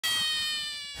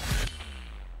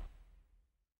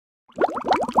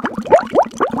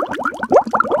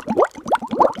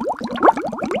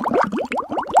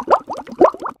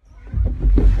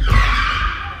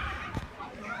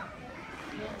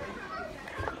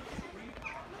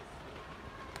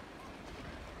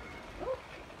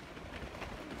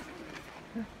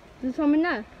There's some in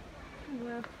there?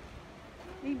 Well,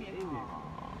 leave it.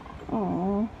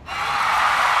 Aww.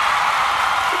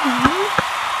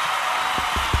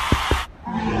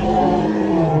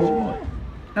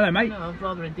 Hello, mate. No, I'd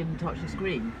rather it didn't touch the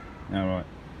screen. All right.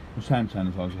 There's hand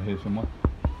sanitizer here somewhere.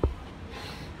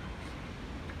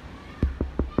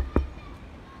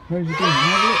 Where's he been?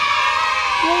 Have a look.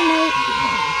 Yeah, mate.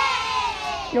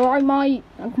 You're right, mate.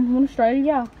 I come from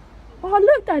Australia. Oh,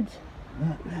 look, Dad.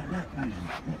 Look,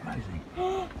 Rosie.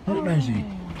 Look, Rosie.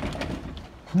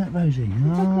 Look, Rosie.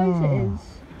 Look how close it is.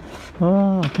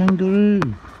 Oh, kangaroo.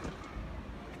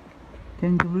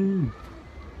 Kangaroo.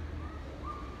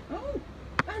 Oh,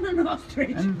 and an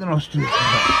ostrich. And an ostrich.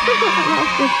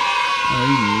 Oh,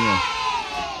 yeah.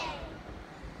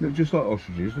 Look just like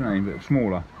ostriches, don't they? But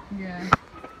smaller. Yeah.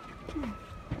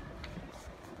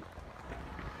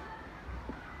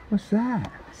 What's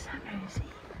that? What's that, Rosie?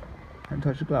 Don't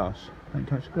touch the glass. Don't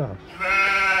touch the glass.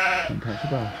 Don't touch the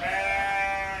glass.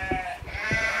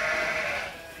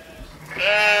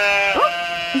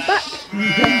 He's back.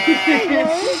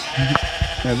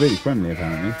 They're really friendly,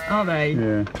 apparently. Are they?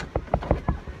 Yeah.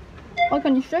 Why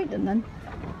can't you straight them then?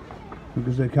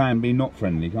 Because they can be not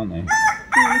friendly, can't they? No,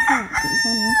 you can't. You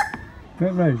can't.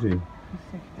 Look, Rosie. Look,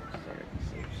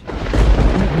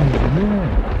 Rosie,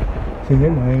 yeah. Say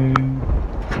hello.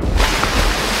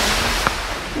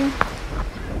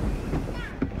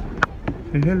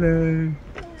 Say hello.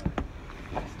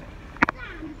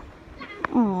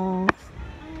 Aww.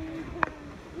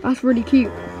 That's really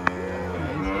cute.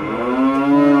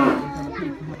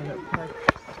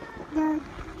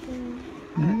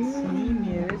 That's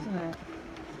emu, isn't it?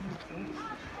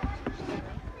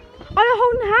 Oh, they're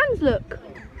holding hands, look.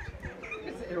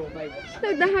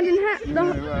 Look, they're hand in hand.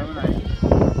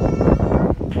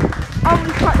 Oh,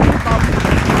 he's touching his bum.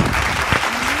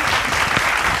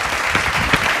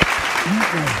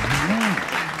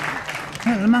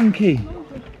 Look, the monkey.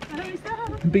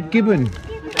 A big gibbon.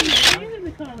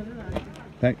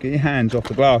 Don't get your hands off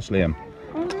the glass, Liam.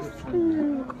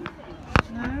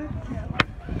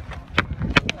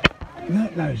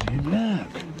 Look, Rosie, look.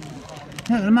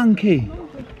 Look, the monkey.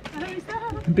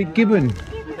 A big gibbon.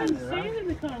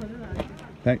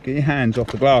 Don't get your hands off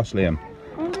the glass, Liam.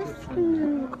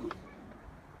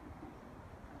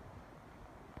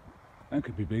 That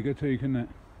could be bigger too, couldn't it?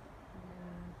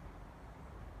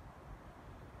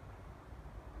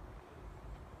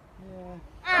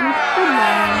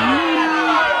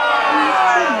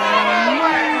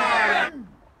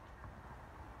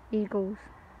 Eagles.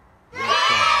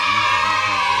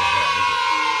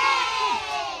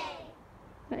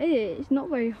 It's not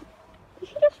very. Did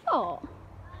she just fart?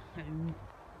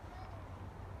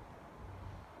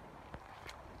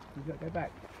 Does that go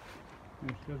back? No,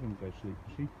 she doesn't go to sleep,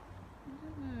 does she? No.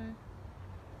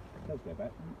 It does go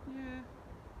back. Yeah.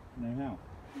 No, how?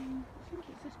 I think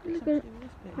it's this bit. Look Actually, at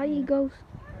this bit. Hi, Eagles.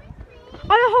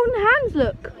 Oh, they're holding hands,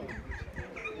 look.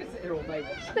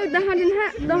 Look, they're hand in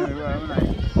hand.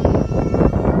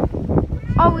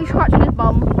 Oh, he's scratching his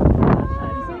bum.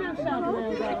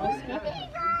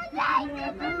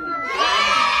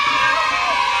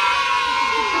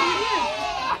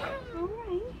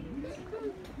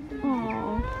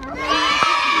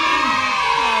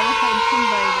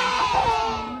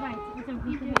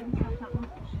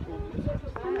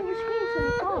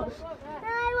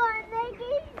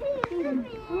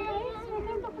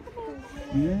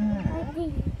 Yeah.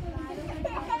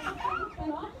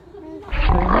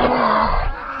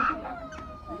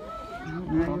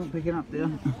 No, you're not picking up, dear.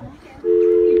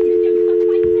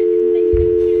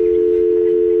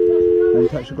 Don't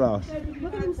touch the glass.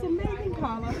 Look at them still moving,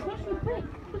 Carla.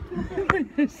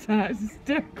 It's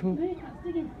hysterical.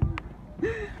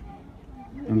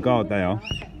 On guard they are.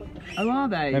 Oh, are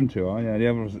they? Them two are, yeah. The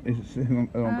others is on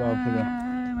guard for the...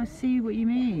 Oh, I see what you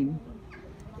mean.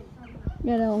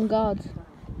 Yeah, they're on guard.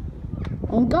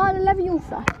 On guard and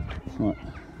Leviosa. Right.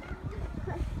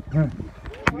 You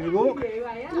gonna walk?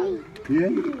 Yeah?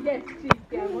 Yes, she's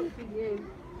going watching you.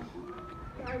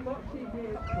 I'm watching you.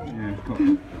 Yeah, got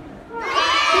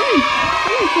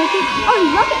Oh,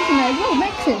 rabbits in there as well,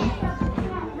 mixing.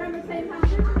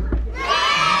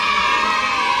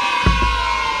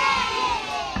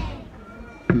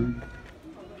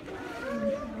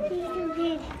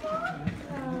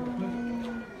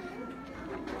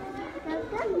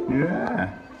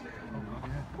 Yeah.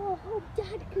 Oh,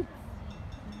 Dad could.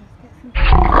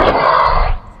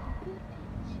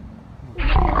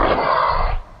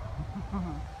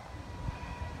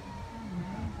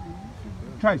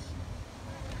 Trace.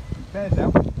 There's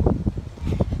out.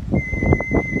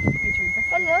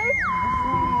 Hello.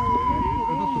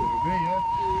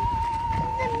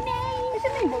 Yeah.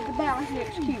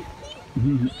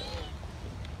 Yeah.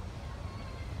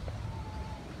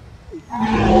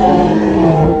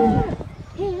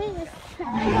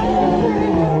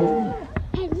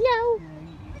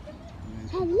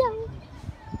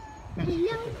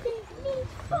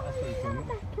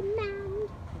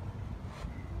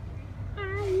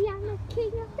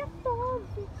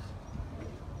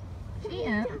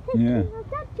 Yeah.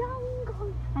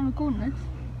 I'm recording this.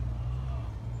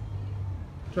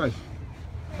 Trace,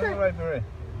 come over here.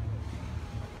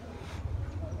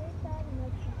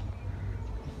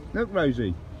 Look,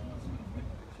 Rosie.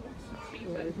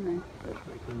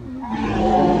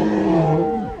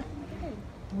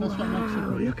 Wow,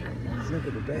 look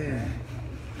at the bear.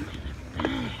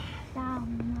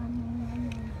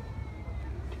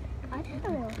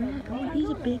 He's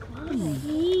a big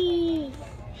one.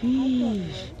 Yeah,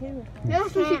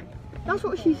 that's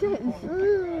what she says.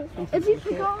 If you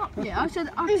forgot, yeah, I said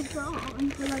I forgot.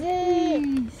 And you're like,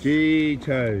 please.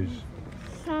 Cheetos.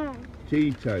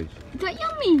 Cheetos. Is that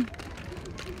yummy?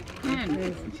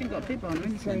 Man, she's got a bib on her,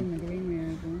 isn't she?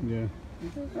 Yeah.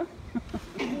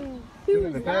 Look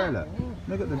at the bear, look.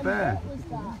 Look at the bear.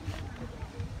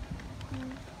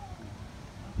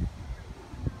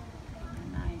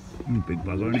 Big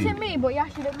bugger, isn't Is he? it me? But he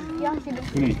actually looks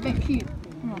a bit cute.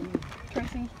 Come on,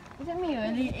 Tracy. Is it me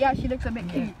or he actually looks a bit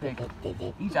cute?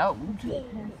 He's old.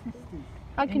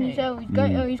 How can you tell?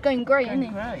 He's going grey, isn't he?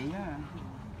 Grey, yeah.